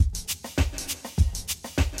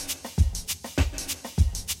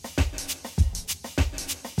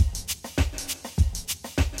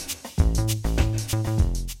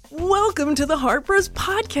Welcome to the Harper's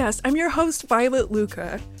Podcast. I'm your host, Violet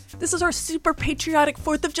Luca. This is our super patriotic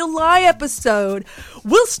 4th of July episode.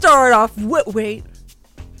 We'll start off wait.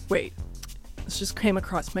 This just came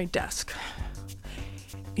across my desk.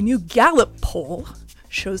 A new Gallup poll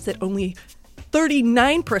shows that only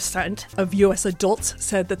 39% of U.S. adults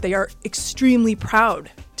said that they are extremely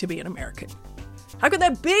proud to be an American. How could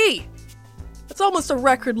that be? That's almost a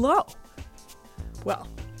record low. Well,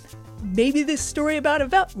 maybe this story about a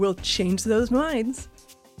vet will change those minds.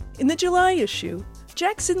 In the July issue,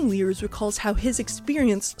 Jackson Lears recalls how his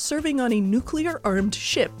experience serving on a nuclear-armed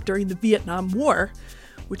ship during the Vietnam War,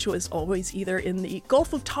 which was always either in the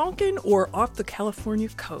Gulf of Tonkin or off the California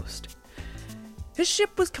coast. His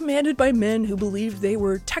ship was commanded by men who believed they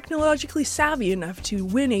were technologically savvy enough to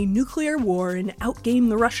win a nuclear war and outgame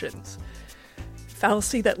the Russians.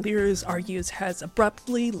 Fallacy that Lears argues has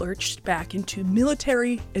abruptly lurched back into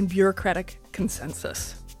military and bureaucratic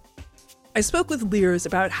consensus. I spoke with Lears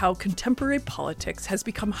about how contemporary politics has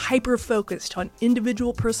become hyper-focused on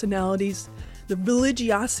individual personalities, the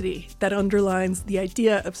religiosity that underlines the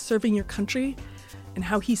idea of serving your country, and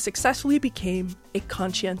how he successfully became a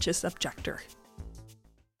conscientious objector.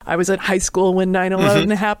 I was in high school when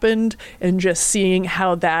 9/11 happened, and just seeing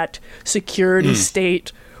how that security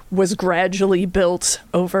state was gradually built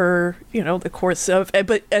over, the course of,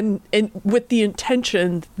 and with the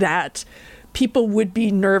intention that people would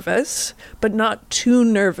be nervous, but not too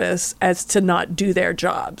nervous as to not do their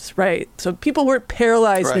jobs, right? So people weren't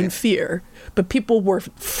paralyzed in fear, but people were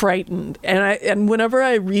frightened. And whenever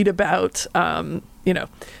I read about,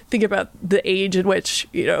 think about the age in which,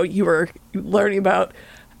 you were learning about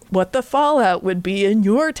what the fallout would be in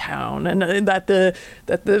your town, and that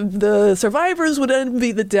the survivors would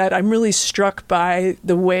envy the dead. I'm really struck by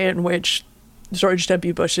the way in which George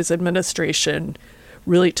W. Bush's administration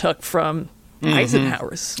really took from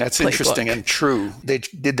Eisenhower's That's playbook. interesting and true. They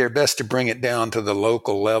did their best to bring it down to the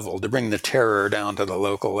local level, to bring the terror down to the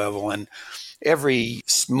local level. And every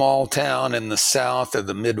small town in the South or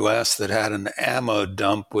the Midwest that had an ammo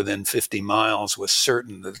dump within 50 miles was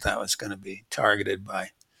certain that was going to be targeted by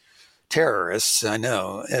terrorists. I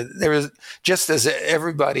know. There was, just as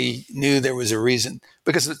everybody knew there was a reason,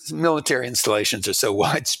 because military installations are so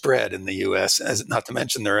widespread in the U.S., as not to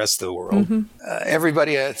mention the rest of the world.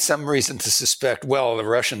 Everybody had some reason to suspect, well, the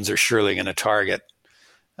Russians are surely going to target,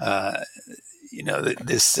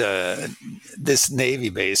 this Navy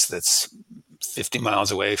base that's 50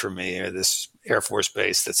 miles away from me, or this Air Force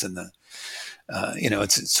base that's in the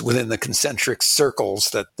it's within the concentric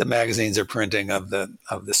circles that the magazines are printing of the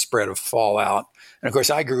spread of fallout. And of course,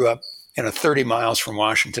 I grew up 30 miles from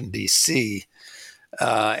Washington, D.C.,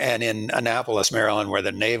 and in Annapolis, Maryland, where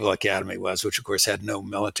the Naval Academy was, which of course had no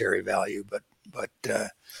military value, but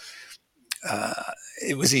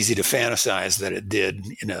it was easy to fantasize that it did.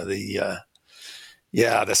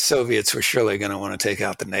 The Soviets were surely going to want to take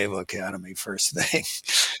out the Naval Academy first thing.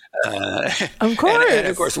 Of course. And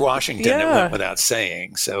of course, Washington, it went without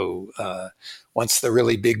saying. So once the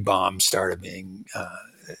really big bombs started being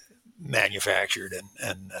manufactured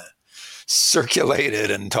and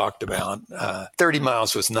circulated and talked about, 30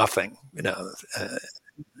 miles was nothing,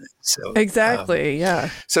 So Exactly.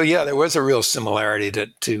 So there was a real similarity to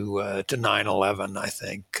 9/11, I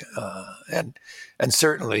think, and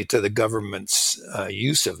certainly to the government's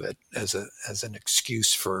use of it as an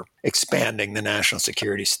excuse for expanding the national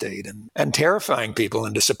security state and terrifying people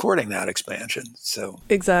into supporting that expansion. So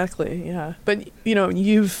Exactly. Yeah. But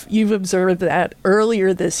you've observed that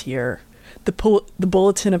earlier this year, the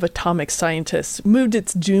Bulletin of Atomic Scientists moved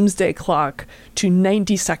its doomsday clock to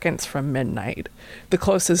 90 seconds from midnight, the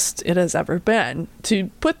closest it has ever been. To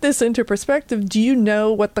put this into perspective, do you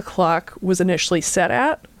know what the clock was initially set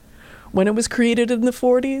at when it was created in the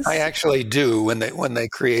 40s? I actually do. When they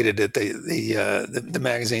created it, the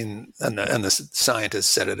magazine and the scientists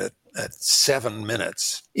set it at 7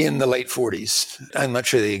 minutes in the late 40s. I'm not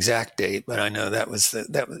sure the exact date, but I know that was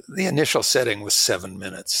the initial setting was 7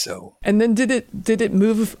 minutes. So, and then did it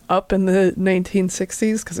move up in the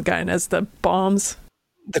 1960s? Because again, as the bombs,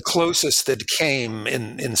 the closest that came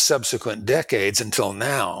in subsequent decades until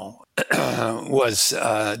now was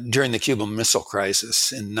during the Cuban Missile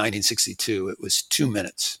Crisis in 1962. It was 2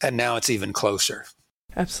 minutes, and now it's even closer.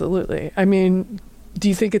 Absolutely. I mean, do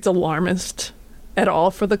you think it's alarmist at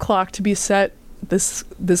all for the clock to be set this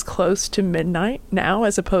close to midnight now,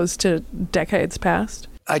 as opposed to decades past?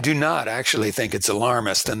 I do not actually think it's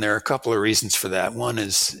alarmist, and there are a couple of reasons for that. One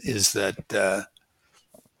is that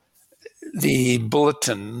the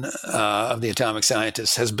bulletin of the atomic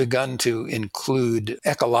scientists has begun to include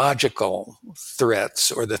ecological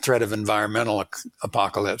threats or the threat of environmental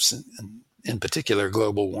apocalypse, in particular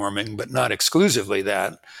global warming, but not exclusively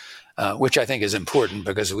that, which I think is important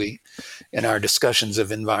because in our discussions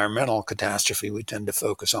of environmental catastrophe, we tend to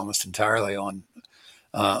focus almost entirely on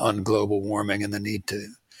global warming and the need to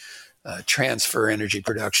transfer energy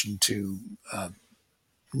production to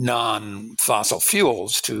non-fossil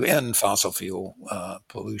fuels to end fossil fuel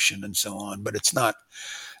pollution and so on. But it's not.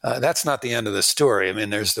 That's not the end of the story. I mean,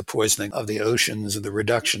 there's the poisoning of the oceans, the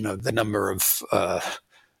reduction of the number of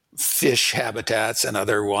fish habitats and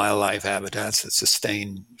other wildlife habitats that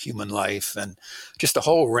sustain human life, and just a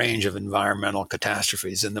whole range of environmental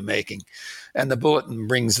catastrophes in the making. And the bulletin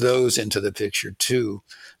brings those into the picture too.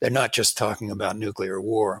 They're not just talking about nuclear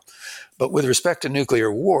war. But with respect to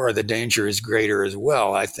nuclear war, the danger is greater as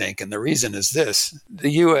well, I think. And the reason is this: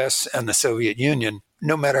 the US and the Soviet Union,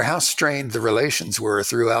 no matter how strained the relations were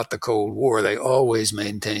throughout the Cold War, they always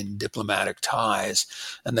maintained diplomatic ties,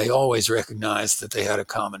 and they always recognized that they had a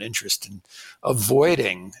common interest in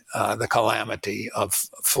avoiding the calamity of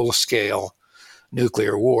full-scale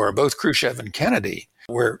nuclear war. Both Khrushchev and Kennedy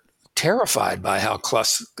were terrified by how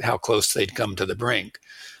close they'd come to the brink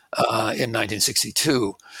in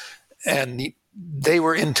 1962, and they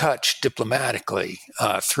were in touch diplomatically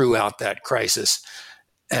throughout that crisis.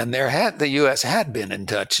 And the U.S. had been in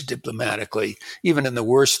touch diplomatically, even in the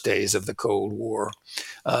worst days of the Cold War,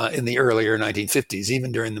 in the earlier 1950s,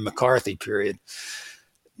 even during the McCarthy period.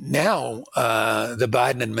 Now, the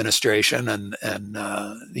Biden administration and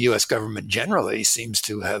the U.S. government generally seems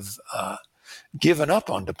to have given up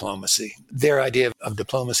on diplomacy. Their idea of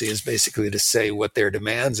diplomacy is basically to say what their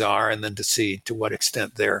demands are and then to see to what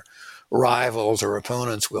extent their rivals or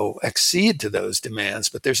opponents will accede to those demands.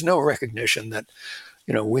 But there's no recognition that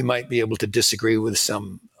we might be able to disagree with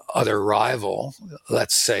some other rival,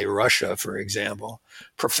 let's say Russia, for example,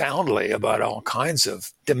 profoundly about all kinds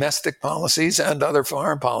of domestic policies and other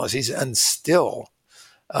foreign policies, and still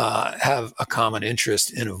have a common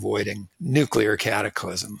interest in avoiding nuclear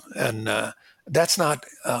cataclysm. And that's not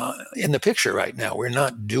in the picture right now. We're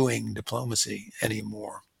not doing diplomacy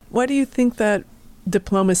anymore. Why do you think that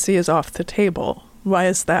diplomacy is off the table? Why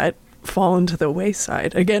is that fallen to the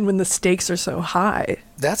wayside, again, when the stakes are so high?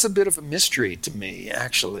 That's a bit of a mystery to me,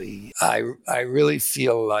 actually. I really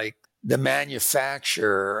feel like the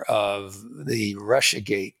manufacture of the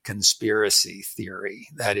Russiagate conspiracy theory,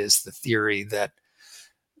 that is the theory that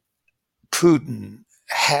Putin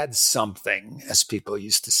had something, as people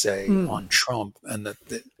used to say, on Trump, and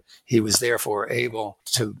that he was therefore able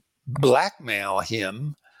to blackmail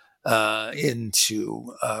him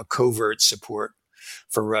into covert support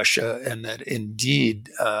for Russia, and that indeed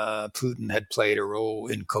Putin had played a role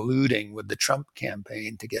in colluding with the Trump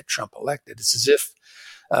campaign to get Trump elected. It's as if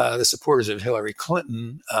the supporters of Hillary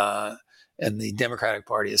Clinton and the Democratic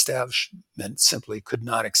Party establishment simply could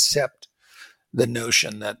not accept the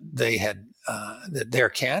notion that they had that their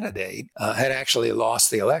candidate had actually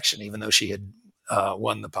lost the election, even though she had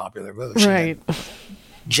won the popular vote. Right.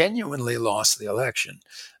 Genuinely lost the election.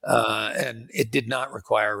 And it did not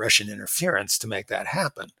require Russian interference to make that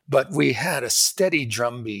happen. But we had a steady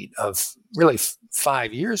drumbeat of really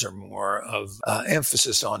 5 years or more of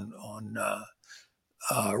emphasis on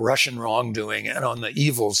Russian wrongdoing and on the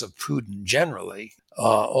evils of Putin generally.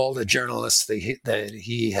 All the journalists that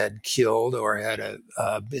he had killed or had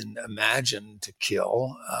been imagined to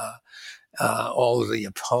kill, all of the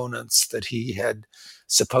opponents that he had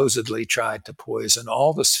supposedly tried to poison,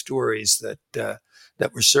 all the stories that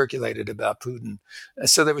were circulated about Putin.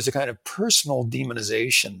 So there was a kind of personal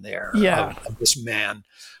demonization there of this man.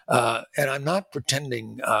 And I'm not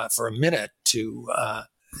pretending for a minute to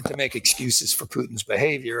make excuses for Putin's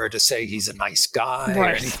behavior or to say he's a nice guy or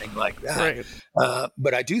anything like that. Right.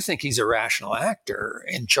 But I do think he's a rational actor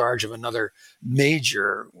in charge of another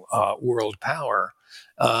major world power.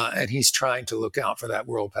 And he's trying to look out for that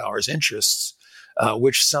world power's interests,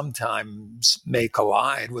 which sometimes may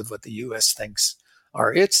collide with what the U.S. thinks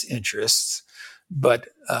are its interests. But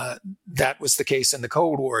that was the case in the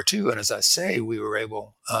Cold War, too. And as I say, we were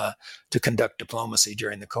able to conduct diplomacy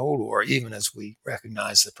during the Cold War, even as we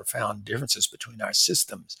recognize the profound differences between our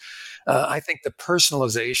systems. I think the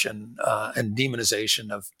personalization and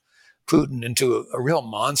demonization of Putin into a real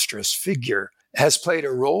monstrous figure has played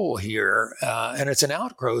a role here. And it's an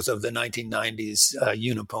outgrowth of the 1990s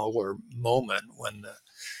unipolar moment when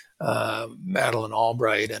Madeleine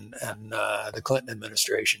Albright and the Clinton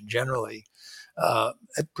administration generally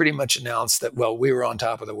had pretty much announced that, well, we were on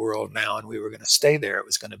top of the world now and we were going to stay there. It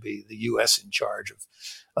was going to be the U.S. in charge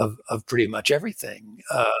of pretty much everything.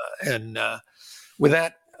 And with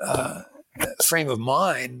that frame of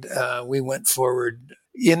mind, we went forward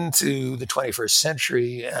into the 21st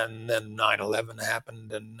century, and then 9/11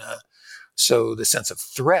 happened. And so the sense of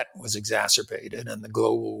threat was exacerbated, and the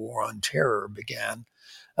global war on terror began.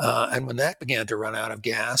 And when that began to run out of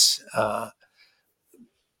gas,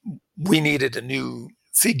 we needed a new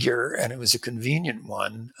figure, and it was a convenient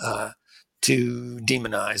one to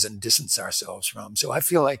demonize and distance ourselves from. So I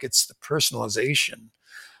feel like it's the personalization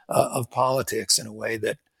of politics in a way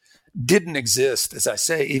that didn't exist, as I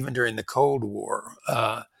say, even during the Cold War.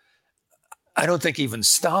 I don't think even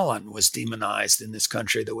Stalin was demonized in this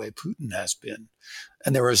country the way Putin has been.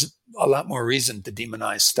 And there was a lot more reason to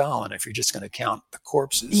demonize Stalin if you're just going to count the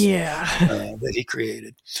corpses that he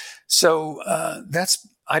created. So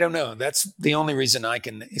I don't know. That's the only reason I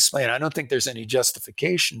can explain. I don't think there's any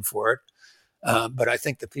justification for it. But I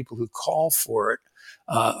think the people who call for it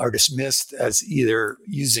are dismissed as either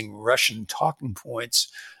using Russian talking points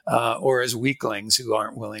or as weaklings who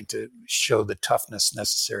aren't willing to show the toughness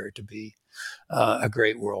necessary to be a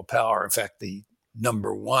great world power. In fact, the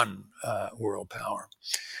number one world power.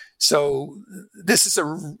 So this is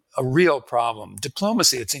a real problem.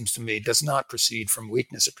 Diplomacy, it seems to me, does not proceed from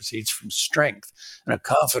weakness. It proceeds from strength and a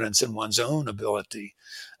confidence in one's own ability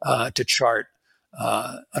to chart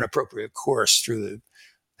an appropriate course through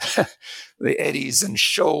the eddies and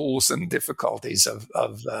shoals and difficulties of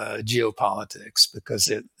geopolitics,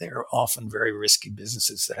 because they're often very risky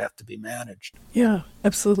businesses that have to be managed. Yeah,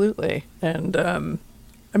 absolutely. And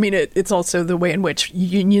I mean, it's also the way in which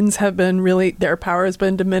unions have been their power has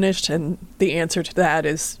been diminished. And the answer to that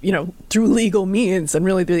is, through legal means. And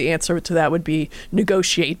really the answer to that would be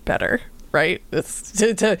negotiate better. Right. It's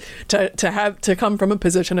to come from a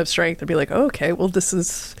position of strength and be like, oh, okay, well,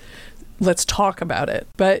 let's talk about it.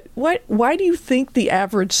 But why do you think the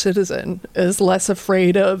average citizen is less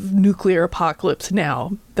afraid of nuclear apocalypse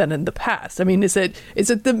now than in the past? I mean, is it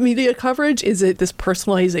the media coverage? Is it this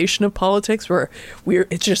personalization of politics where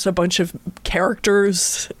it's just a bunch of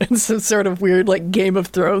characters and some sort of weird like Game of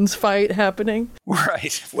Thrones fight happening?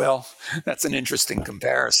 Right. Well, that's an interesting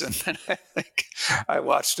comparison. And I think I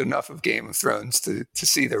watched enough of Game of Thrones to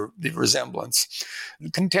see the resemblance.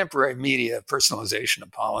 Contemporary media personalization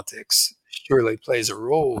of politics surely plays a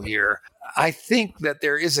role here. I think that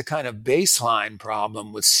there is a kind of baseline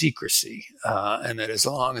problem with secrecy, and that as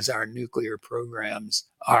long as our nuclear programs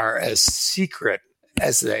are as secret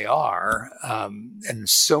as they are, and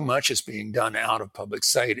so much is being done out of public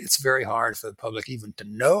sight, it's very hard for the public even to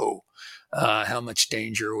know how much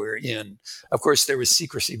danger we're in. Of course, there was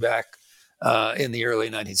secrecy back in the early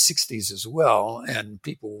 1960s as well, and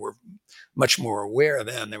people were much more aware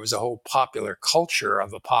then. There was a whole popular culture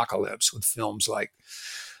of apocalypse with films like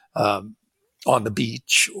On the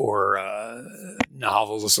Beach, or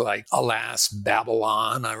novels like Alas,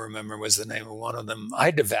 Babylon, I remember was the name of one of them.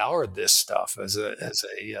 I devoured this stuff as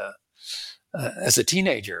a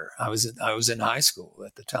teenager. I was in high school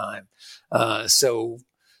at the time. So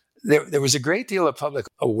there was a great deal of public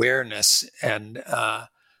awareness, and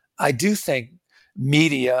I do think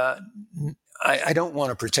media, I don't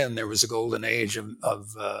want to pretend there was a golden age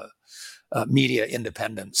of media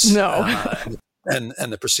independence. No.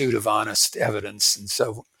 And the pursuit of honest evidence and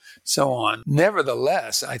so on.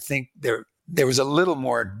 Nevertheless, I think there was a little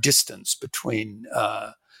more distance between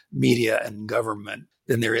media and government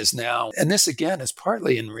than there is now. And this, again, is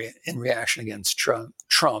partly in reaction against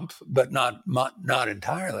Trump, but not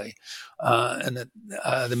entirely. And that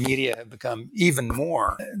the media have become even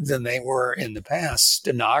more than they were in the past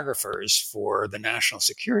stenographers for the national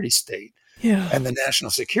security state. Yeah. And the national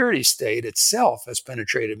security state itself has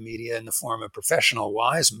penetrated media in the form of professional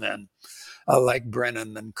wise men like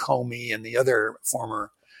Brennan and Comey and the other former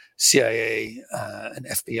CIA and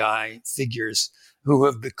FBI figures who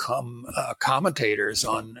have become commentators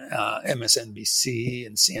on MSNBC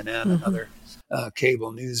and CNN and other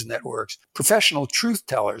cable news networks, professional truth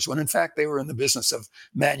tellers, when in fact they were in the business of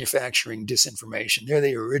manufacturing disinformation. They're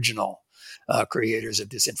the original creators of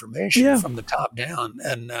disinformation from the top down,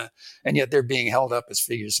 and yet they're being held up as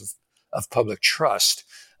figures of public trust.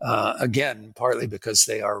 Again, partly because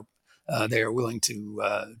they are willing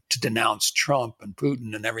to denounce Trump and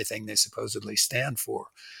Putin and everything they supposedly stand for.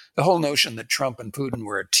 The whole notion that Trump and Putin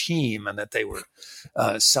were a team and that they were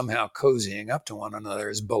somehow cozying up to one another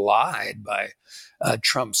is belied by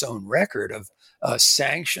Trump's own record of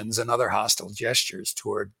sanctions and other hostile gestures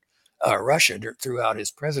toward Russia throughout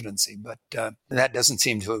his presidency. But that doesn't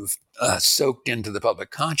seem to have soaked into the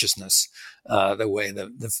public consciousness the way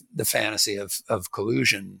the fantasy of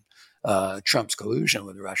collusion, Trump's collusion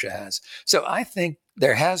with Russia has. So I think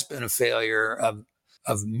there has been a failure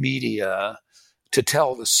of media to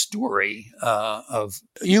tell the story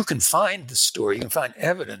you can find the story, you can find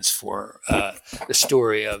evidence for the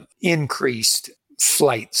story of increased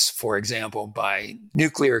flights, for example, by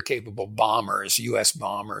nuclear-capable bombers, U.S.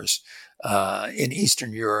 bombers, in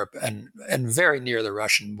Eastern Europe and very near the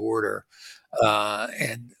Russian border,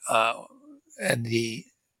 and the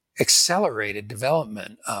accelerated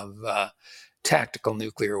development of tactical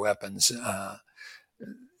nuclear weapons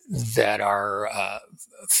that are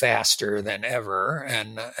faster than ever,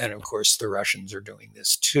 and of course the Russians are doing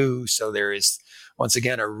this too. So there is once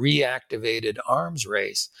again a reactivated arms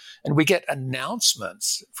race, and we get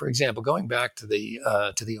announcements. For example, going back to the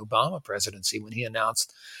Obama presidency, when he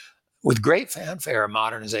announced with great fanfare a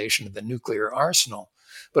modernization of the nuclear arsenal,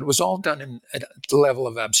 but it was all done at the level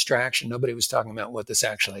of abstraction. Nobody was talking about what this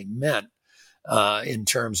actually meant in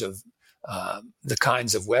terms of the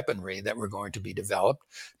kinds of weaponry that were going to be developed.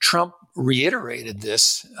 Trump reiterated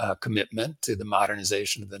this commitment to the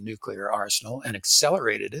modernization of the nuclear arsenal and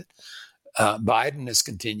accelerated it. Biden is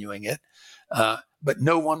continuing it. But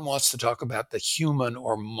no one wants to talk about the human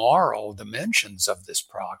or moral dimensions of this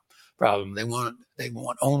problem. They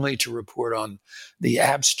want only to report on the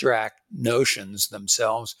abstract notions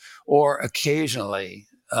themselves, or occasionally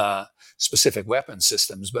specific weapon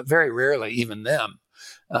systems, but very rarely even them.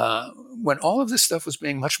 When all of this stuff was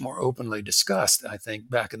being much more openly discussed, I think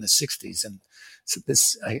back in the 60s, and so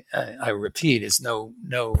this, I repeat, is no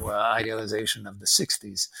idealization of the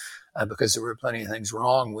 60s, because there were plenty of things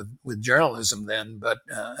wrong with journalism then, but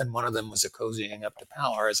and one of them was a cozying up to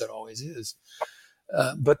power, as it always is.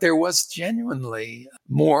 But there was genuinely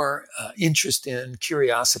more interest in,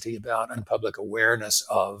 curiosity about, and public awareness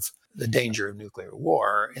of the danger of nuclear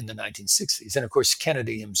war in the 1960s. And of course,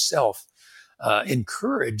 Kennedy himself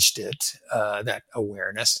encouraged it, that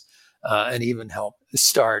awareness, and even helped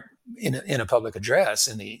start in a public address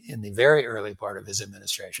in the very early part of his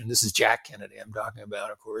administration. This is Jack Kennedy I'm talking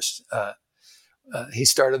about, of course. He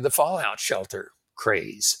started the fallout shelter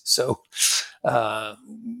craze, so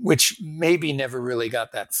which maybe never really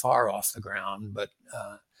got that far off the ground, but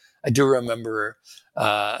I do remember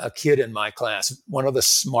a kid in my class, one of the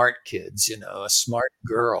smart kids, a smart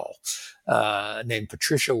girl named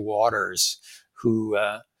Patricia Waters, who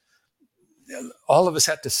all of us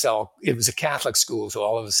had to sell. It was a Catholic school, so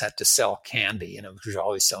all of us had to sell candy, which was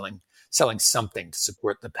always selling something to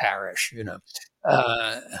support the parish. You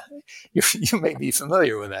may be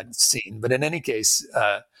familiar with that scene, but in any case,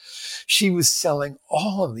 she was selling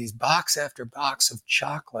all of these box after box of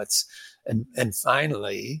chocolates. And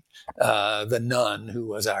finally, the nun who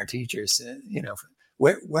was our teacher said,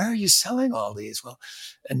 where are you selling all these? Well,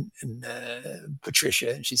 and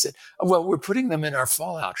Patricia, and she said, oh, well, we're putting them in our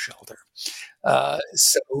fallout shelter.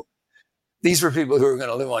 So these were people who were going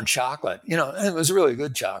to live on chocolate, and it was really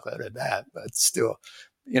good chocolate at that, but still,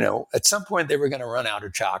 at some point they were going to run out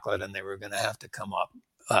of chocolate and they were going to have to come up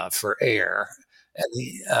for air, and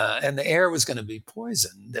the air was going to be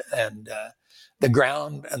poisoned, and the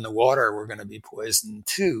ground and the water were going to be poisoned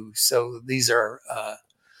too. So these are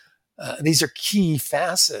key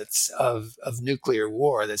facets of nuclear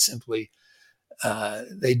war that simply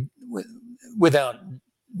without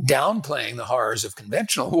downplaying the horrors of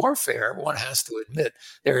conventional warfare, one has to admit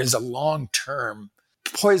there is a long-term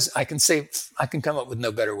poison. I can come up with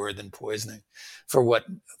no better word than poisoning for what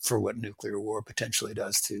nuclear war potentially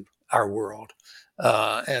does to our world.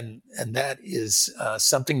 And that is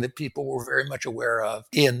something that people were very much aware of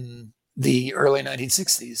in the early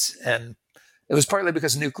 1960s. And it was partly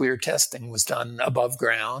because nuclear testing was done above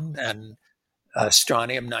ground, and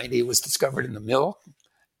strontium-90 was discovered in the milk.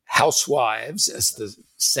 Housewives, as the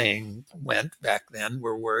saying went back then,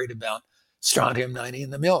 were worried about strontium-90 in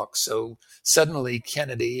the milk. So suddenly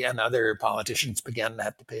Kennedy and other politicians began to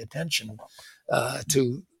have to pay attention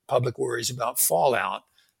to public worries about fallout.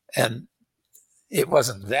 And it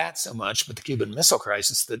wasn't that so much, but the Cuban Missile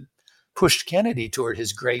Crisis that pushed Kennedy toward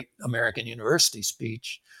his great American University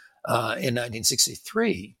speech in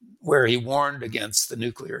 1963, where he warned against the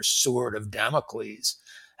nuclear sword of Damocles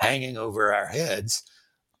hanging over our heads.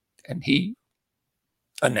 And he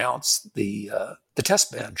announced the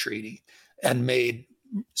Test Ban Treaty and made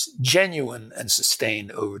genuine and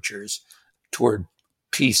sustained overtures toward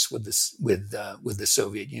peace with the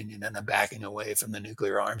Soviet Union and a backing away from the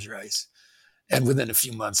nuclear arms race. And within a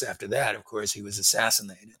few months after that, of course, he was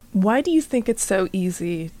assassinated. Why do you think it's so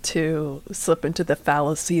easy to slip into the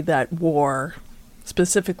fallacy that war,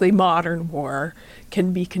 specifically modern war,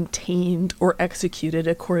 can be contained or executed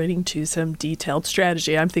according to some detailed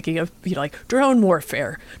strategy? I'm thinking of like drone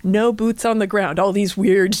warfare, no boots on the ground, all these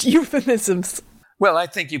weird euphemisms. Well, I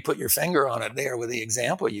think you put your finger on it there with the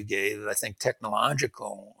example you gave. I think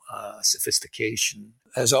technological sophistication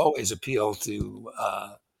has always appealed to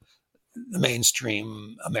the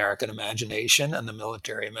mainstream American imagination and the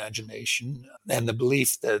military imagination, and the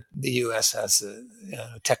belief that the U.S. has a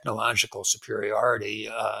technological superiority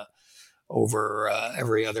over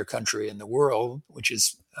every other country in the world, which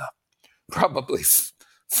is probably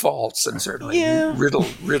false and certainly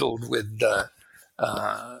riddled with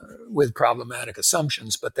problematic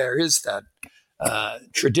assumptions. But there is that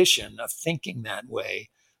tradition of thinking that way,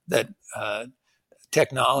 that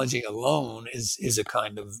technology alone is a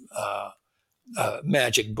kind of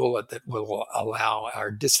magic bullet that will allow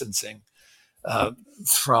our distancing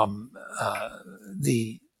from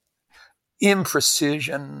the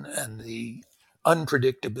imprecision and the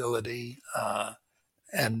unpredictability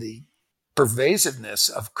and the pervasiveness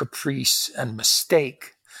of caprice and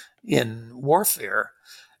mistake in warfare.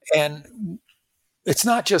 And it's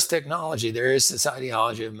not just technology. There is this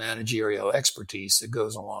ideology of managerial expertise that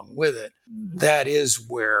goes along with it. That is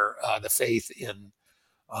where the faith in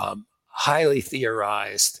highly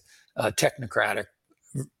theorized technocratic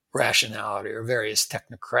rationality, or various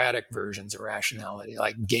technocratic versions of rationality,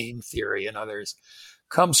 like game theory and others,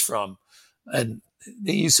 comes from. And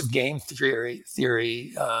the use of game theory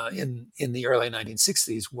in the early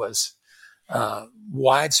 1960s was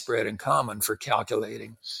widespread and common for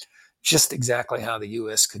calculating just exactly how the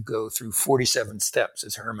U.S. could go through 47 steps,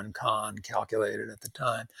 as Herman Kahn calculated at the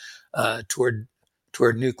time, toward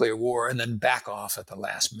nuclear war, and then back off at the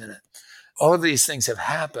last minute. All of these things have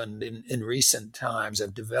happened in recent times,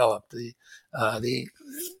 have developed the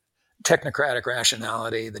technocratic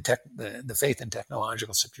rationality, the faith in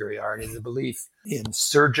technological superiority, the belief in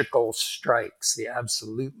surgical strikes, the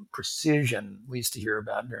absolute precision we used to hear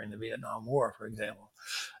about during the Vietnam War, for example,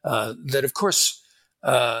 that of course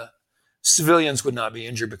civilians would not be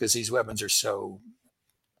injured because these weapons are so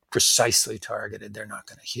precisely targeted. They're not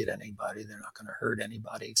going to hit anybody. They're not going to hurt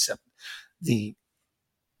anybody except the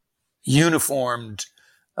uniformed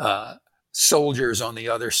soldiers on the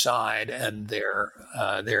other side and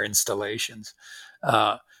their installations.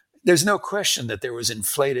 There's no question that there was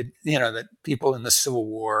inflated, that people in the Civil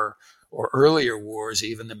War or earlier wars,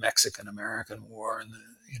 even the Mexican-American War and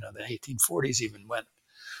the 1840s, even went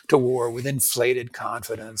to war with inflated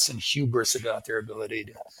confidence and hubris about their ability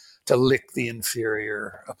to lick the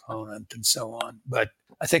inferior opponent and so on. But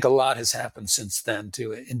I think a lot has happened since then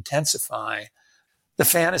to intensify the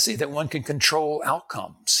fantasy that one can control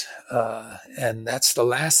outcomes, and that's the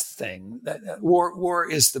last thing. War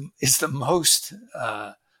is the most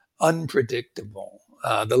unpredictable,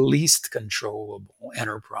 the least controllable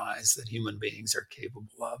enterprise that human beings are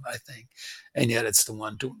capable of, I think, and yet it's the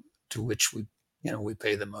one to which we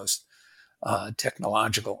pay the most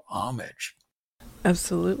technological homage.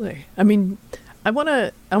 Absolutely. I mean, I want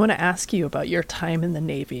to ask you about your time in the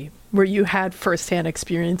Navy, where you had firsthand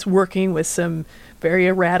experience working with some very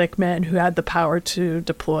erratic men who had the power to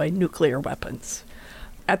deploy nuclear weapons.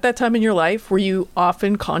 At that time in your life, were you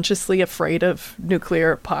often consciously afraid of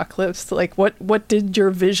nuclear apocalypse? Like, what did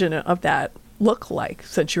your vision of that look like,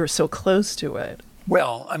 since you were so close to it?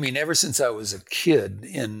 Well, I mean, ever since I was a kid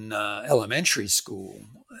in elementary school,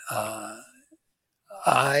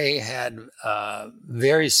 I had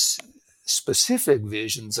very specific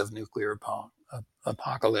visions of nuclear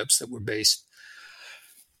apocalypse that were based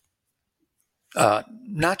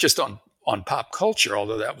not just on pop culture,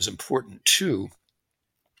 although that was important too,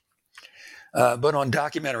 but on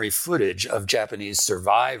documentary footage of Japanese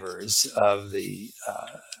survivors of the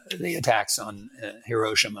attacks on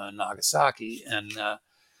Hiroshima and Nagasaki. And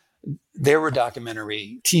there were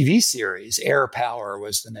documentary TV series. Air Power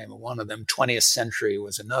was the name of one of them. 20th Century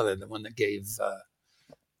was another, the one that gave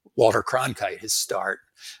Walter Cronkite his start.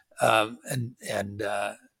 And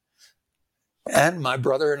my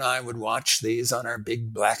brother and I would watch these on our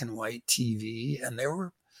big black and white TV, and they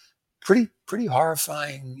were pretty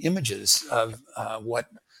horrifying images of what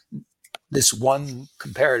this one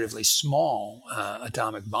comparatively small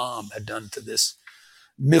atomic bomb had done to this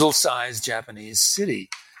middle-sized Japanese city,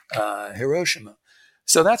 Hiroshima.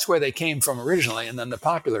 So that's where they came from originally. And then the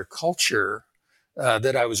popular culture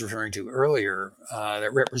that I was referring to earlier,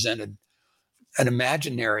 that represented an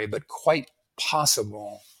imaginary but quite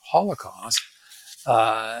possible Holocaust,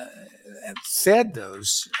 fed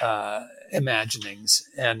those imaginings.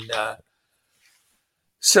 And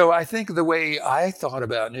so I think the way I thought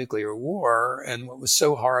about nuclear war, and what was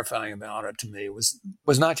so horrifying about it to me, was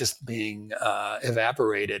not just being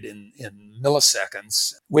evaporated in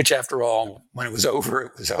milliseconds, which after all, when it was over,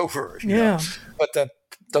 it was over. You know? But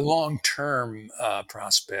the long-term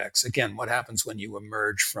prospects. Again, what happens when you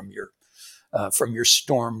emerge from your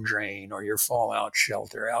storm drain or your fallout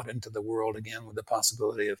shelter out into the world again with the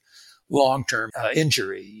possibility of long-term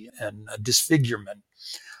injury and disfigurement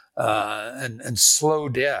and slow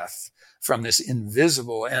death from this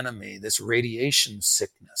invisible enemy, this radiation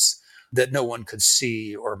sickness that no one could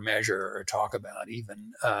see or measure or talk about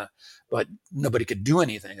even, but nobody could do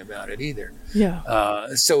anything about it either. Yeah.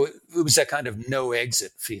 So it was that kind of no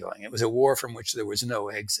exit feeling. It was a war from which there was no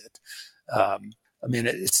exit. I mean,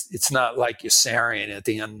 it's not like Yossarian at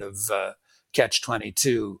the end of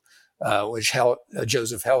Catch-22, which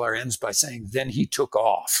Joseph Heller ends by saying, "Then he took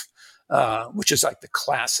off," which is like the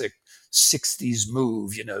classic '60s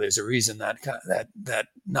move. You know, there's a reason that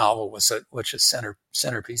novel was a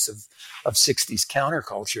centerpiece of '60s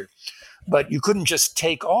counterculture. But you couldn't just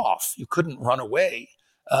take off. You couldn't run away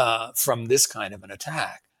from this kind of an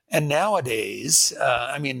attack. And nowadays,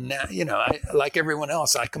 like everyone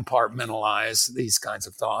else, I compartmentalize these kinds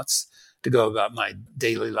of thoughts to go about my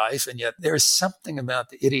daily life. And yet there's something about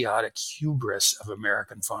the idiotic hubris of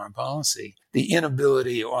American foreign policy, the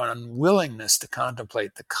inability or unwillingness to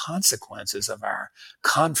contemplate the consequences of our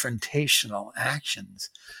confrontational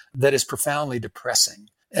actions that is profoundly depressing.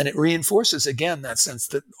 And it reinforces, again, that sense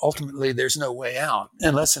that ultimately there's no way out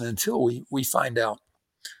unless and until we find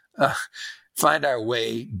our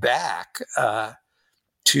way back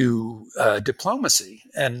to diplomacy.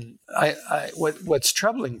 And what's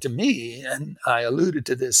troubling to me, and I alluded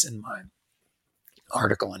to this in my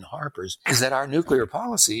article in Harper's, is that our nuclear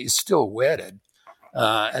policy is still wedded,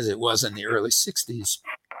 as it was in the early '60s,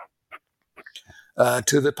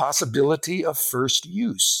 to the possibility of first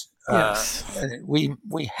use. Yes.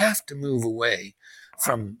 We have to move away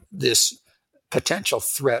from this potential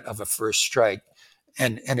threat of a first strike,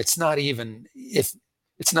 and it's not even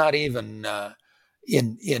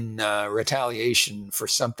in retaliation for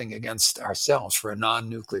something against ourselves, for a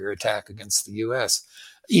non-nuclear attack against the U.S.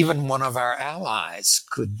 Even one of our allies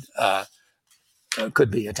could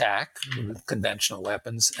be attacked with conventional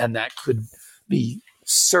weapons, and that could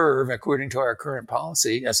serve, according to our current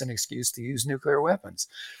policy, as an excuse to use nuclear weapons.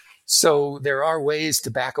 So there are ways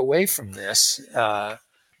to back away from this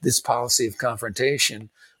policy of confrontation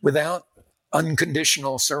without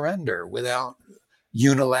unconditional surrender, without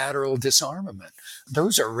unilateral disarmament.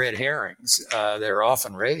 Those are red herrings. They're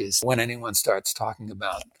often raised when anyone starts talking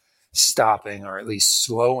about stopping or at least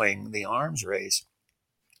slowing the arms race.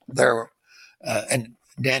 And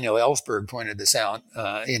Daniel Ellsberg pointed this out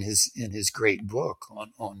in his great book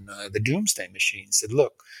on the Doomsday Machine. Said,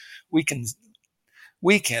 look, we can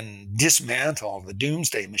dismantle the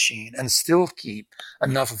Doomsday Machine and still keep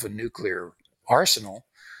enough of a nuclear arsenal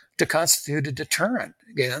to constitute a deterrent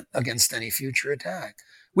against any future attack.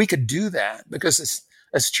 We could do that because,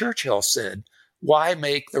 as Churchill said, why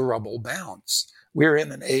make the rubble bounce? We're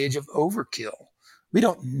in an age of overkill. We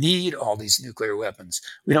don't need all these nuclear weapons.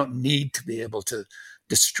 We don't need to be able to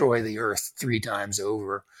destroy the Earth 3 times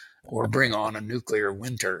over or bring on a nuclear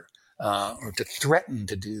winter or to threaten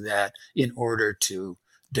to do that in order to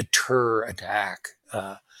deter attack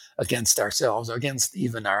against ourselves or against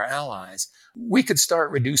even our allies. We could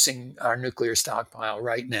start reducing our nuclear stockpile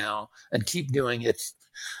right now and keep doing it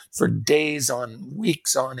for days on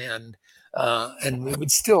weeks on end, and we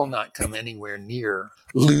would still not come anywhere near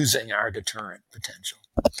losing our deterrent potential.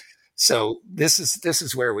 So this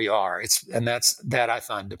is where we are. That I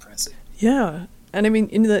find depressing. Yeah. And I mean,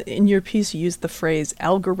 in your piece, you used the phrase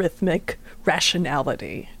algorithmic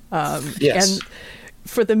rationality. Yes. And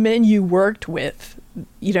for the men you worked with,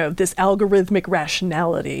 this algorithmic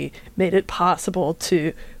rationality made it possible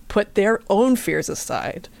to put their own fears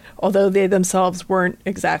aside. Although they themselves weren't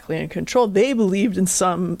exactly in control, they believed in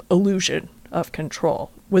some illusion of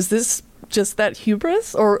control. Was this just that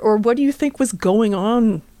hubris, or what do you think was going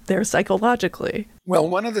on there psychologically? Well,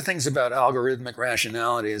 one of the things about algorithmic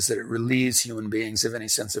rationality is that it relieves human beings of any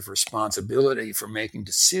sense of responsibility for making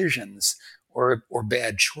decisions or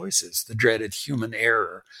bad choices, the dreaded human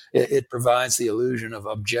error. It provides the illusion of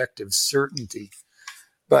objective certainty.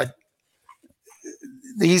 But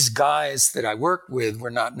these guys that I worked with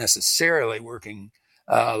were not necessarily working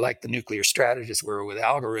like the nuclear strategists were with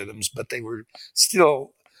algorithms, but they were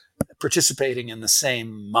still participating in the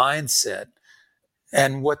same mindset.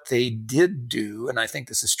 And what they did do, and I think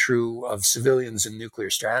this is true of civilians in nuclear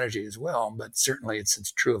strategy as well, but certainly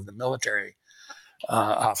it's true of the military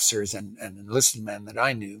officers and enlisted men that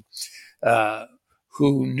I knew,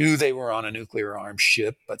 who knew they were on a nuclear armed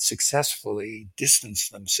ship, but successfully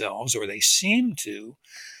distanced themselves, or they seemed to,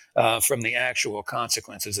 from the actual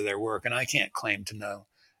consequences of their work. And I can't claim to know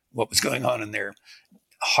what was going on in their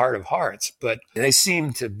heart of hearts, but they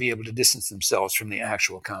seemed to be able to distance themselves from the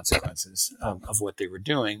actual consequences of what they were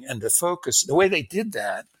doing. And to focus, the way they did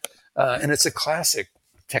that, and it's a classic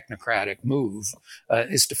technocratic move,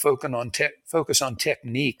 is to focus on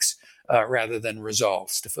techniques rather than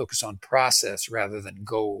results, to focus on process rather than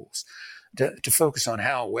goals, to focus on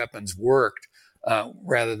how weapons worked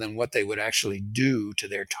rather than what they would actually do to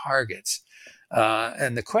their targets.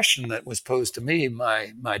 And the question that was posed to me,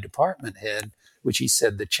 my department head, which he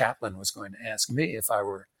said the chaplain was going to ask me if I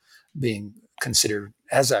were being considered,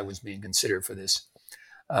 as I was being considered for this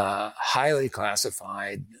highly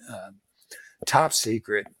classified, top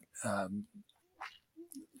secret,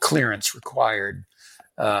 clearance required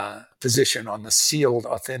position on the sealed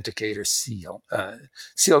authenticator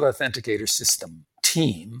system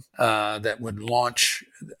team that would launch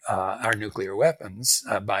our nuclear weapons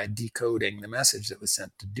by decoding the message that was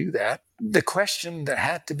sent to do that. The question that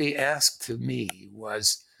had to be asked to me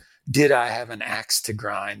was, did I have an axe to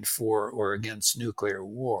grind for or against nuclear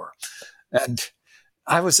war? And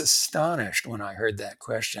I was astonished when I heard that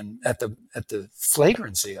question at the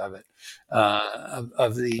flagrancy of it,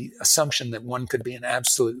 of the assumption that one could be an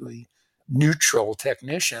absolutely neutral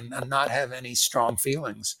technician and not have any strong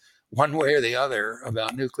feelings one way or the other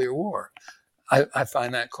about nuclear war. I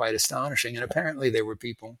find that quite astonishing. And apparently there were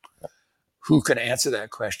people who could answer that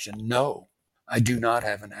question. No, I do not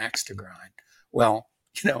have an axe to grind. Well,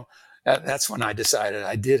 that's when I decided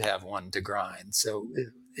I did have one to grind. So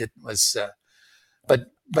it was,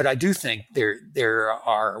 but I do think there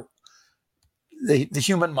are, the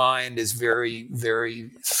human mind is very,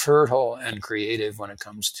 very fertile and creative when it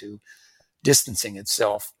comes to distancing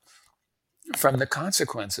itself from the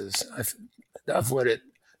consequences of what it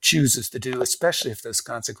chooses to do, especially if those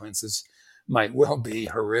consequences might well be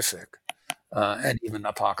horrific and even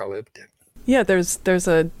apocalyptic. Yeah, there's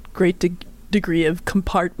a great degree of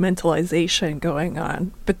compartmentalization going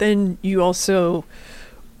on. But then you also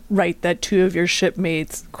write that two of your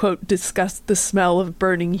shipmates, quote, discussed the smell of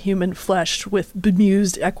burning human flesh with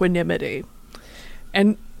bemused equanimity.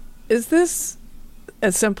 And is this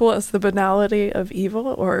as simple as the banality of evil,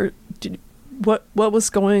 or what was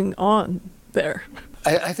going on there?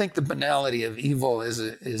 I think the banality of evil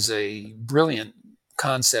is a brilliant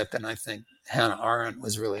concept, and I think Hannah Arendt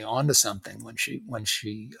was really onto something when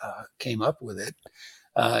she came up with it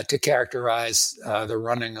to characterize the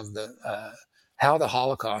running of how the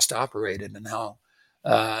Holocaust operated and how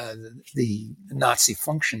the Nazi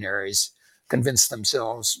functionaries convinced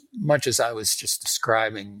themselves, much as I was just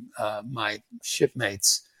describing my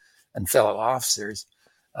shipmates and fellow officers,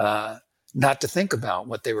 not to think about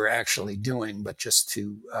what they were actually doing, but just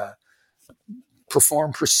to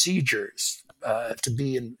perform procedures, to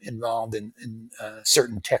be involved in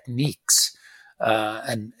certain techniques,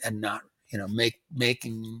 and not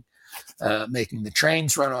making the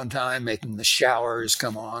trains run on time, making the showers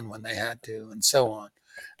come on when they had to, and so on.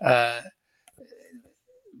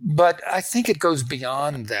 But I think it goes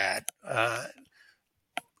beyond that.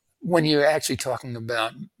 When you're actually talking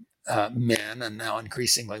about men and now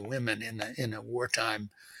increasingly women in a wartime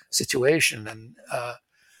situation, and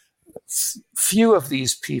few of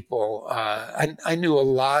these people, I knew a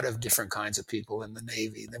lot of different kinds of people in the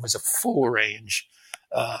Navy. There was a full range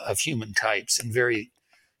of human types, and very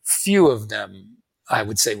few of them, I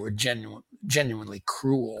would say, were genuinely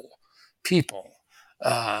cruel people.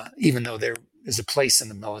 Even though there is a place in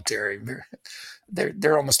the military,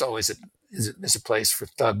 there almost always is a place for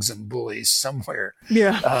thugs and bullies somewhere.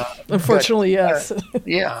 Yeah, unfortunately, yes.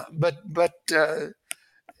 Yeah, but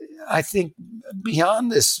I think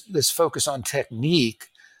beyond this focus on technique,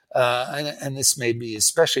 and this may be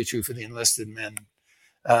especially true for the enlisted men,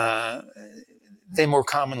 they more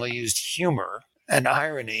commonly used humor and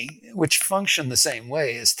irony, which function the same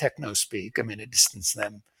way as techno-speak. I mean, it distanced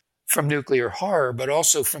them from nuclear horror, but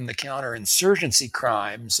also from the counterinsurgency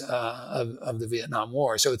crimes of the Vietnam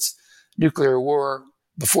War. So it's nuclear war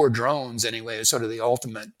before drones, anyway, is sort of the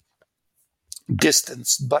ultimate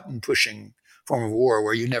distance, button-pushing form of war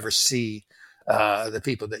where you never see the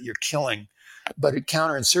people that you're killing. But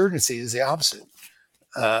counterinsurgency is the opposite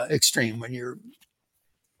extreme, when you're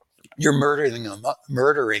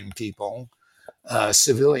murdering people,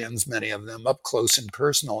 civilians, many of them, up close and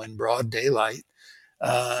personal in broad daylight,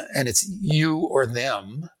 and it's you or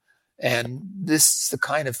them. And this is the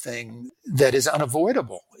kind of thing that is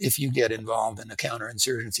unavoidable if you get involved in a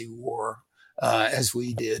counterinsurgency war, as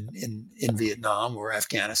we did in Vietnam or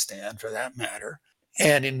Afghanistan, for that matter.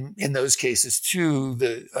 And in those cases, too,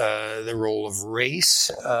 the role of race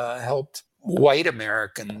helped white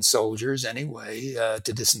American soldiers, anyway,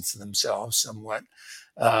 to distance themselves somewhat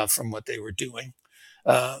from what they were doing.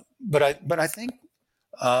 But I think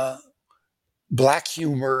black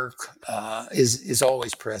humor is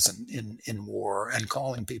always present in war, and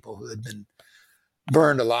calling people who had been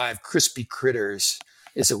burned alive crispy critters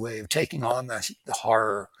is a way of taking on the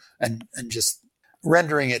horror and just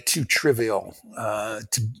rendering it too trivial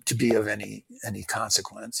to be of any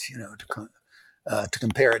consequence. To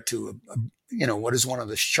compare it to what is one of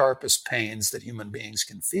the sharpest pains that human beings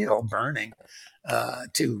can feel, burning,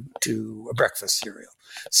 to a breakfast cereal.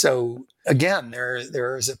 So again, there is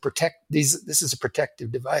this is a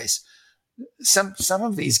protective device. Some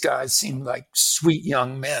of these guys seemed like sweet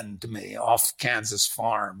young men to me, off Kansas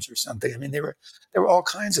farms or something. I mean, there were all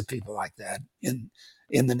kinds of people like that in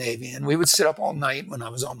the Navy, and we would sit up all night when I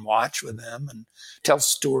was on watch with them and tell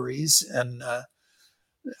stories. And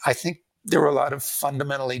I think there were a lot of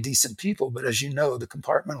fundamentally decent people, but as you know, the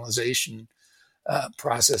compartmentalization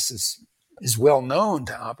process is well known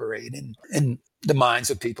to operate in the minds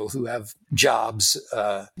of people who have jobs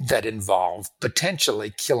that involve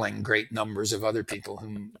potentially killing great numbers of other people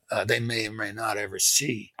whom they may or may not ever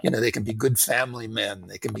see. They can be good family men,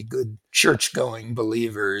 they can be good church-going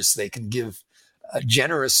believers, they can give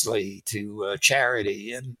generously to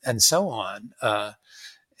charity and so on,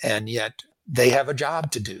 and yet they have a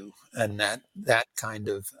job to do, and that kind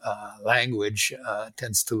of language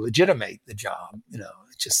tends to legitimate the job.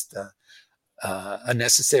 It's just a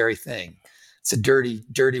necessary thing. It's a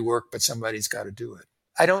dirty work, but somebody's got to do it.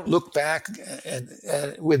 I don't look back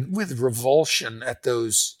with revulsion at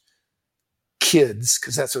those kids,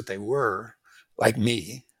 because that's what they were, like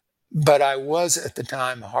me. But I was at the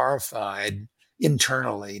time horrified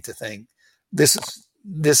internally to think this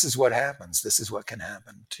is what happens. This is what can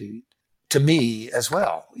happen to me as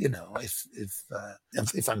well.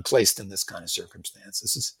 If I'm placed in this kind of circumstance,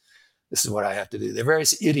 this is what I have to do. There are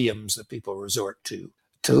various idioms that people resort to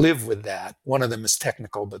live with that. One of them is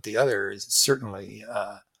technical, but the other is certainly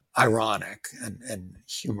ironic and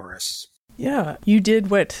humorous. Yeah, you did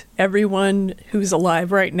what everyone who's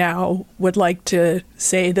alive right now would like to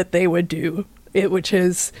say that they would do, which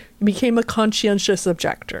is became a conscientious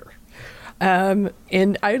objector.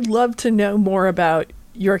 And I'd love to know more about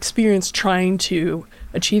your experience trying to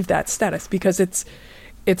achieve that status, because it's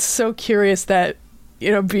so curious that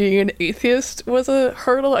being an atheist was a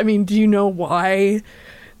hurdle. I mean, do you know why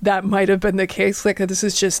that might have been the case? Like, this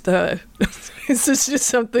is just is this just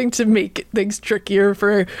something to make things trickier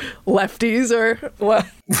for lefties, or what?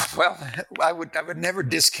 Well, I would never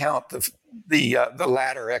discount the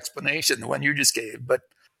latter explanation, the one you just gave. But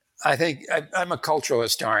I think I'm a cultural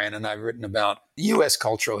historian, and I've written about U.S.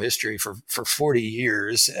 cultural history for 40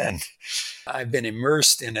 years, and I've been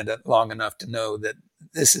immersed in it long enough to know that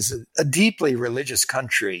this is a deeply religious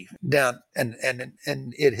country down, and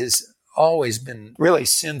it has always been, really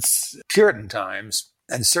since Puritan times,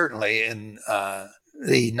 and certainly in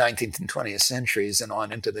the 19th and 20th centuries and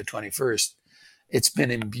on into the 21st,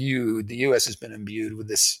 the U.S. has been imbued with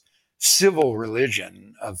this civil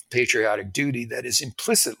religion of patriotic duty that is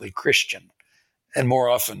implicitly Christian, and more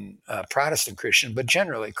often Protestant Christian, but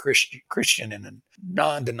generally Christian in a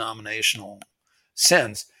non-denominational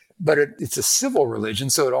sense. But it's a civil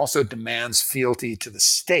religion, so it also demands fealty to the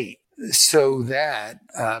state, so that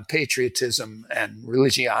patriotism and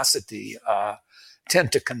religiosity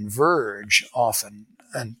tend to converge often.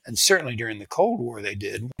 And certainly during the Cold War they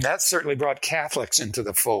did. That certainly brought Catholics into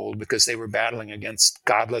the fold, because they were battling against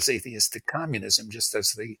godless atheistic communism, just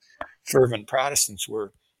as the fervent Protestants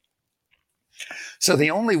were. So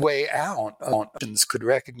the only way out could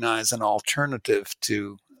recognize an alternative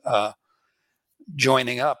to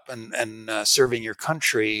joining up and serving your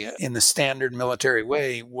country in the standard military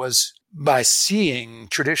way was by seeing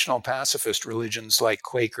traditional pacifist religions like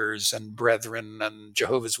Quakers and Brethren and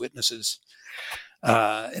Jehovah's Witnesses.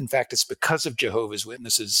 In fact, it's because of Jehovah's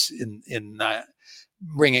Witnesses in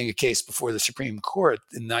bringing a case before the Supreme Court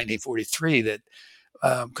in 1943 that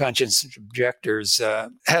conscientious objectors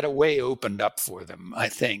had a way opened up for them, I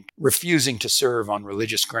think. Refusing to serve on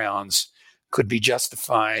religious grounds could be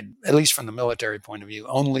justified, at least from the military point of view,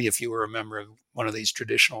 only if you were a member of one of these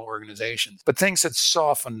traditional organizations. But things had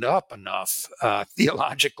softened up enough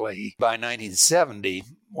theologically by 1970,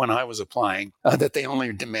 when I was applying, that they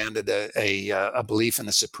only demanded a belief in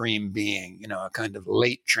a supreme being, a kind of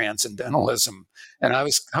late transcendentalism. And I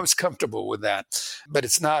was comfortable with that. But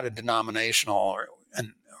it's not a denominational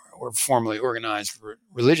or formally organized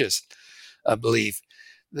religious belief.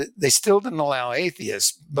 They still didn't allow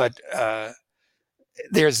atheists, but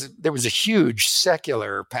there was a huge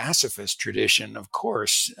secular pacifist tradition, of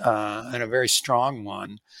course, and a very strong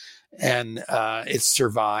one. And it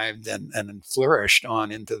survived and flourished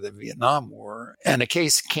on into the Vietnam War. And a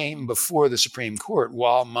case came before the Supreme Court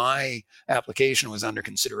while my application was under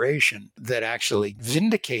consideration that actually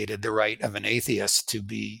vindicated the right of an atheist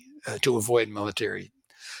to avoid military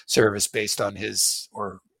service based on his,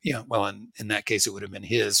 or well, in that case it would have been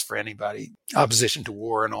his, for anybody, opposition to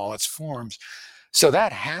war in all its forms. So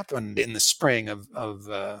that happened in the spring of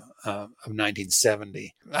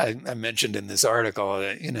 1970. I mentioned in this article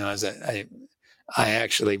that, as I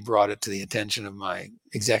actually brought it to the attention of my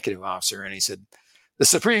executive officer, and he said, "The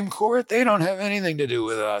Supreme Court, they don't have anything to do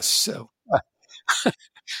with us." So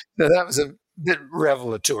that was a bit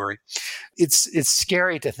revelatory. It's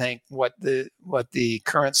scary to think what the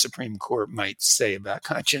current Supreme Court might say about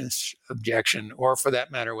conscience objection, or for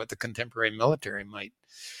that matter, what the contemporary military might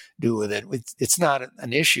do with it. It's not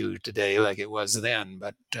an issue today like it was then,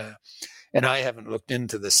 but and I haven't looked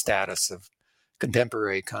into the status of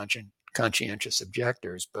contemporary conscientious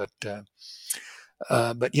objectors, but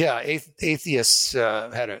yeah, atheists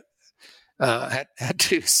had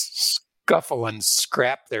to scuffle and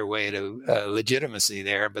scrap their way to legitimacy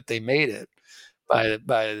there, but they made it by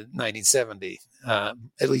 1970,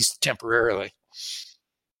 at least temporarily.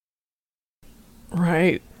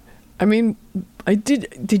 Right. I mean,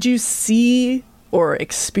 did you see or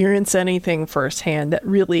experience anything firsthand that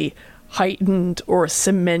really heightened or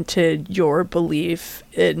cemented your belief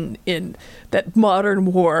in that modern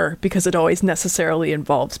war, because it always necessarily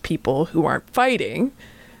involves people who aren't fighting,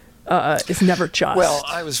 is never just? Well,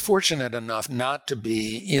 I was fortunate enough not to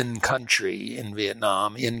be in country in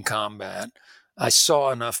Vietnam, in combat. I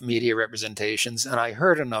saw enough media representations and I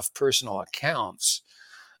heard enough personal accounts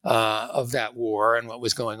of that war and what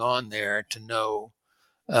was going on there to know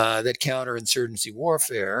that counterinsurgency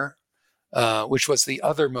warfare, which was the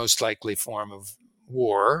other most likely form of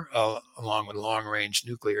war, along with long-range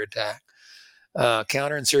nuclear attack,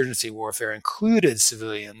 counterinsurgency warfare included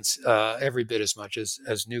civilians every bit as much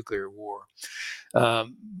as nuclear war.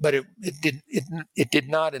 But it did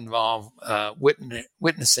not involve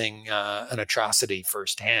witnessing an atrocity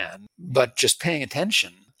firsthand, but just paying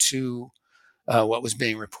attention to what was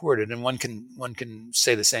being reported. And one can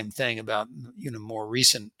say the same thing about more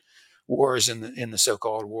recent wars in the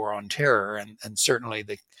so-called war on terror, and certainly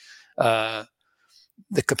the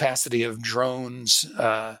capacity of drones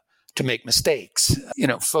to make mistakes.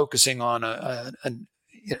 Focusing on a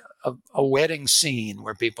wedding scene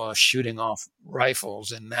where people are shooting off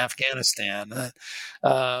rifles in Afghanistan.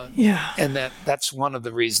 Yeah, and that's one of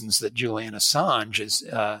the reasons that Julian Assange is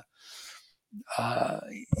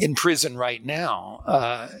in prison right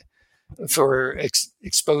now for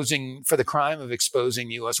the crime of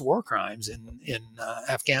exposing U.S. war crimes in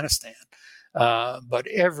Afghanistan. But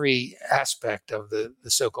every aspect of the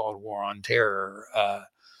so-called war on terror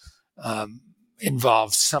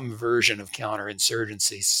involves some version of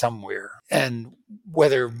counterinsurgency somewhere, and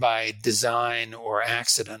whether by design or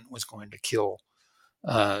accident was going to kill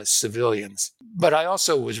civilians. But I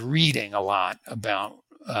also was reading a lot about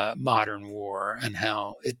modern war and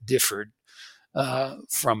how it differed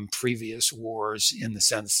from previous wars in the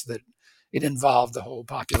sense that it involved the whole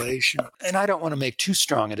population. And I don't want to make too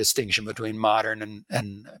strong a distinction between modern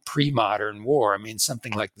and pre-modern war. I mean,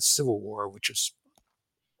 something like the Civil War, which is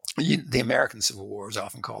the American Civil War, is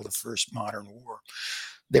often called the first modern war.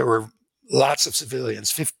 There were lots of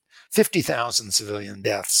civilians, 50,000 civilian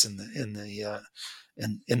deaths in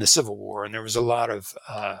the Civil War, and there was a lot of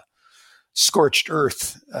scorched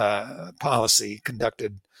earth policy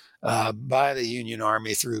conducted by the Union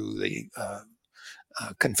Army through the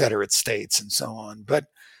Confederate states and so on, but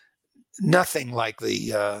nothing like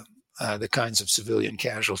the kinds of civilian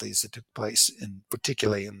casualties that took place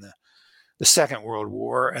particularly in the Second World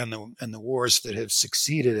War and the wars that have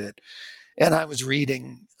succeeded it. And I was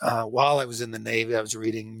reading while I was in the Navy. I was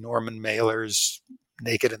reading Norman Mailer's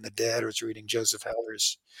Naked and the Dead. I was reading Joseph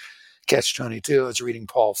Heller's Catch-22. I was reading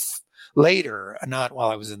later, not while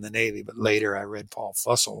I was in the Navy, but later I read Paul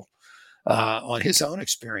Fussell on his own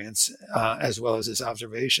experience, as well as his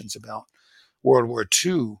observations about World War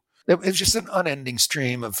II. It was just an unending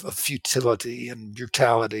stream of futility and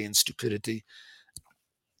brutality and stupidity.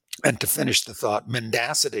 And to finish the thought,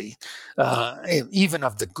 mendacity, even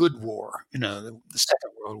of the good war, the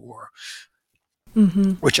Second World War,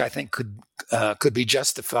 mm-hmm. which I think could be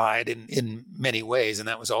justified in many ways. And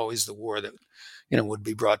that was always the war that would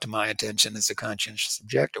be brought to my attention as a conscientious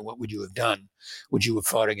objector. What would you have done? Would you have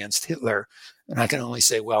fought against Hitler? And I can only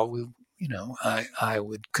say, well, I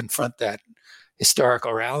would confront that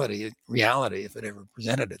historical reality if it ever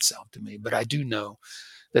presented itself to me. But I do know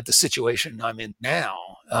that the situation I'm in now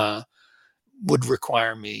would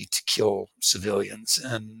require me to kill civilians,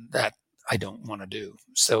 and that I don't want to do.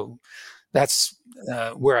 So that's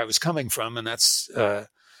where I was coming from, and that's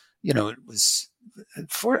it was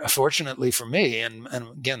fortunately for me, and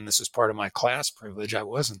again, this is part of my class privilege. I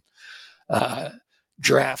wasn't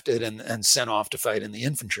drafted and sent off to fight in the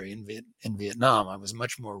infantry in Vietnam. I was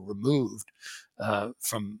much more removed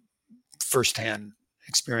from firsthand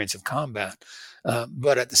experience of combat,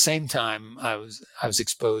 but at the same time, I was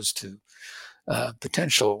exposed to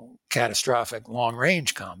potential catastrophic long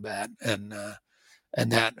range combat, and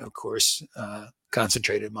that, of course,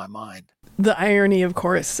 concentrated my mind. The irony, of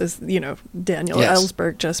course, is, Daniel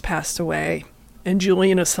Ellsberg just passed away, and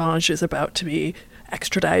Julian Assange is about to be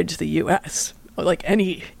extradited to the U.S. like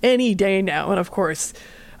any day now. And of course,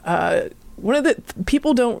 one of the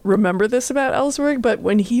people don't remember this about Ellsberg, but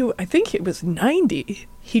when I think it was 90,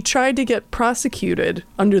 he tried to get prosecuted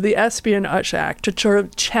under the Espionage Act to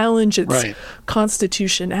challenge its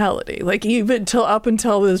constitutionality. Like even up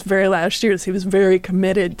until his very last years, he was very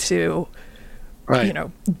committed to,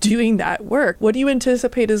 doing that work. What do you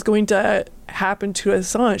anticipate is going to happen to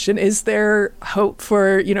Assange? And is there hope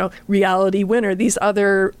for, reality winner, these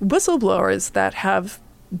other whistleblowers that have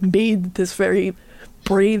made this very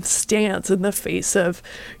brave stance in the face of,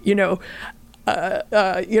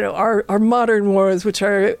 our modern wars, which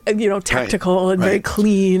are, tactical and very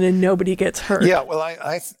clean and nobody gets hurt? Yeah, well,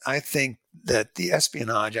 I think that the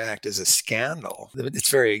Espionage Act is a scandal,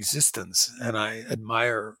 its very existence. And I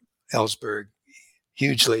admire Ellsberg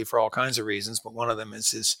hugely for all kinds of reasons, but one of them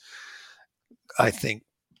is his, I think,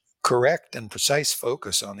 correct and precise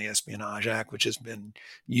focus on the Espionage Act, which has been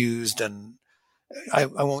used, and I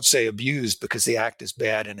won't say abused because the act is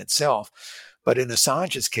bad in itself, but in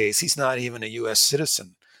Assange's case, he's not even a U.S.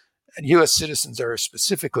 citizen. And U.S. citizens are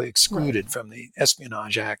specifically excluded from the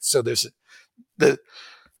Espionage Act. So the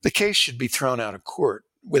case should be thrown out of court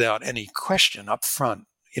without any question up front.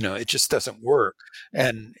 It just doesn't work.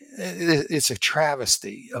 And it's a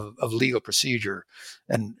travesty of legal procedure.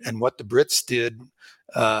 And what the Brits did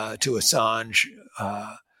to Assange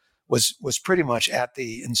was pretty much at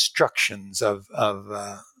the instructions of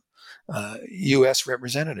U.S.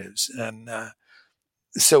 representatives. And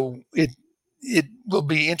so it will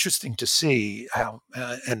be interesting to see how,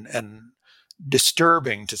 and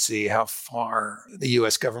disturbing to see how far the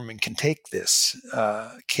U.S. government can take this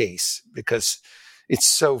case, because it's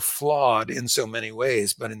so flawed in so many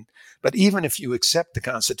ways. But even if you accept the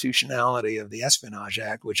constitutionality of the Espionage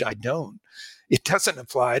Act, which I don't, it doesn't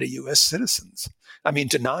apply to U.S. citizens. I mean,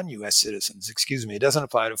 to non-U.S. citizens, excuse me. It doesn't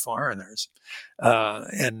apply to foreigners.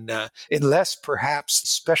 And unless perhaps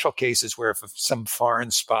special cases where if some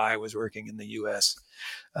foreign spy was working in the U.S.,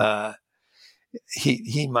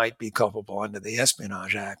 he might be culpable under the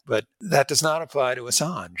Espionage Act. But that does not apply to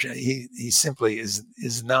Assange. He simply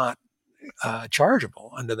is not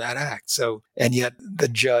chargeable under that act. So, and yet the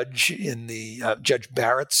judge in the Judge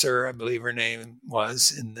Barretzer, I believe her name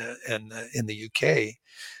was, in the UK,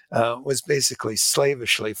 was basically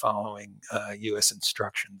slavishly following U.S.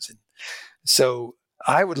 instructions. And so,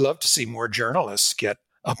 I would love to see more journalists get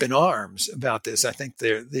up in arms about this. I think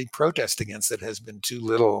the protest against it has been too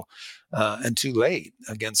little and too late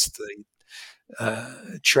against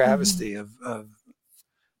the travesty of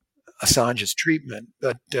Assange's treatment,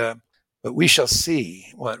 but we shall see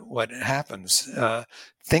what happens.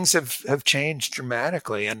 Things have changed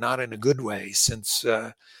dramatically, and not in a good way, since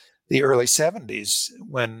the early 70s,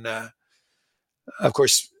 when, of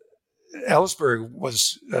course, Ellsberg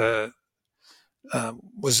was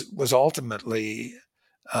ultimately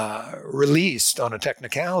released on a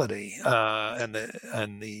technicality,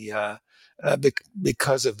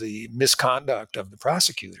 because of the misconduct of the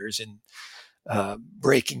prosecutors in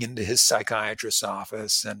breaking into his psychiatrist's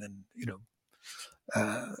office and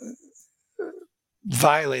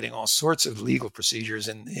violating all sorts of legal procedures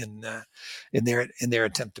in their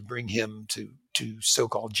attempt to bring him to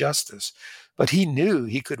so-called justice. But he knew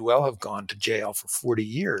he could well have gone to jail for 40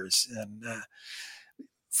 years. And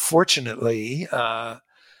fortunately,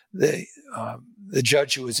 the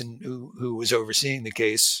judge who was overseeing the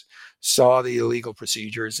case saw the illegal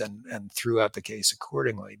procedures and threw out the case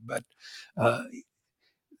accordingly. But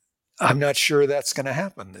I'm not sure that's going to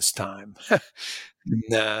happen this time.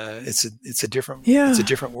 It's a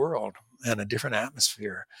different world and a different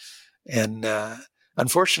atmosphere. And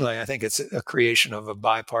unfortunately, I think it's a creation of a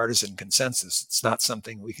bipartisan consensus. It's not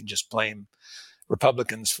something we can just blame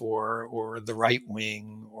Republicans for, or the right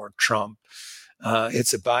wing, or Trump.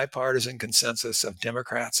 It's a bipartisan consensus of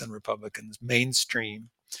Democrats and Republicans, mainstream.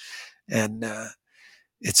 And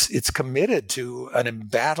it's committed to an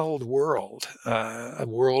embattled world, a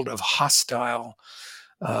world of hostile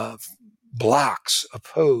blocks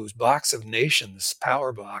of nations,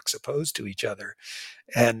 power blocks opposed to each other.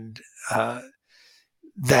 And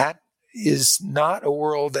that is not a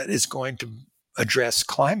world that is going to address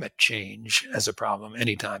climate change as a problem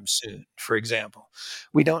anytime soon, for example.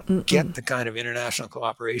 We don't get the kind of international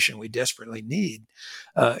cooperation we desperately need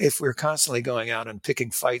if we're constantly going out and picking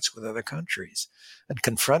fights with other countries and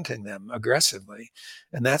confronting them aggressively.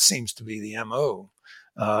 And that seems to be the MO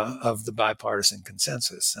of the bipartisan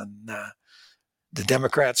consensus. And the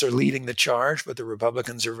Democrats are leading the charge, but the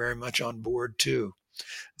Republicans are very much on board too,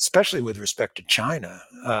 especially with respect to China.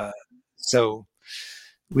 So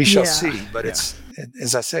we shall see, but it's,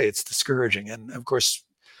 as I say, it's discouraging. And of course,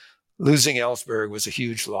 losing Ellsberg was a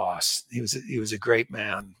huge loss. He was a great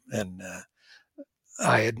man, and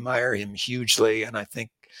I admire him hugely. And I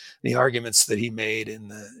think the arguments that he made in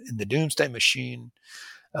the Doomsday Machine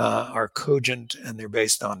are cogent, and they're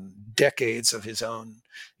based on decades of his own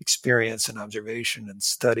experience and observation and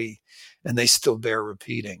study, and they still bear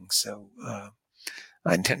repeating. So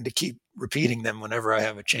I intend to keep repeating them whenever I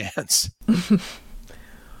have a chance.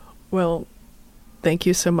 Well, thank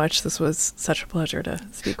you so much. This was such a pleasure to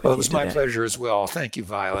speak with you. Well, it was my pleasure as well. Thank you,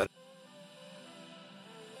 Violet.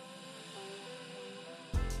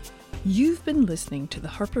 You've been listening to the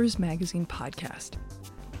Harper's Magazine podcast.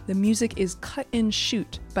 The music is Cut and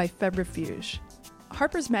Shoot by Febrifuge.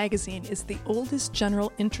 Harper's Magazine is the oldest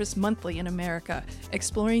general interest monthly in America,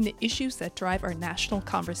 exploring the issues that drive our national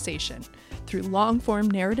conversation through long-form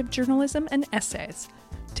narrative journalism and essays.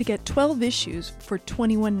 To get 12 issues for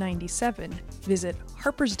 $21.97, visit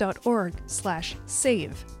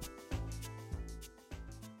harpers.org/save.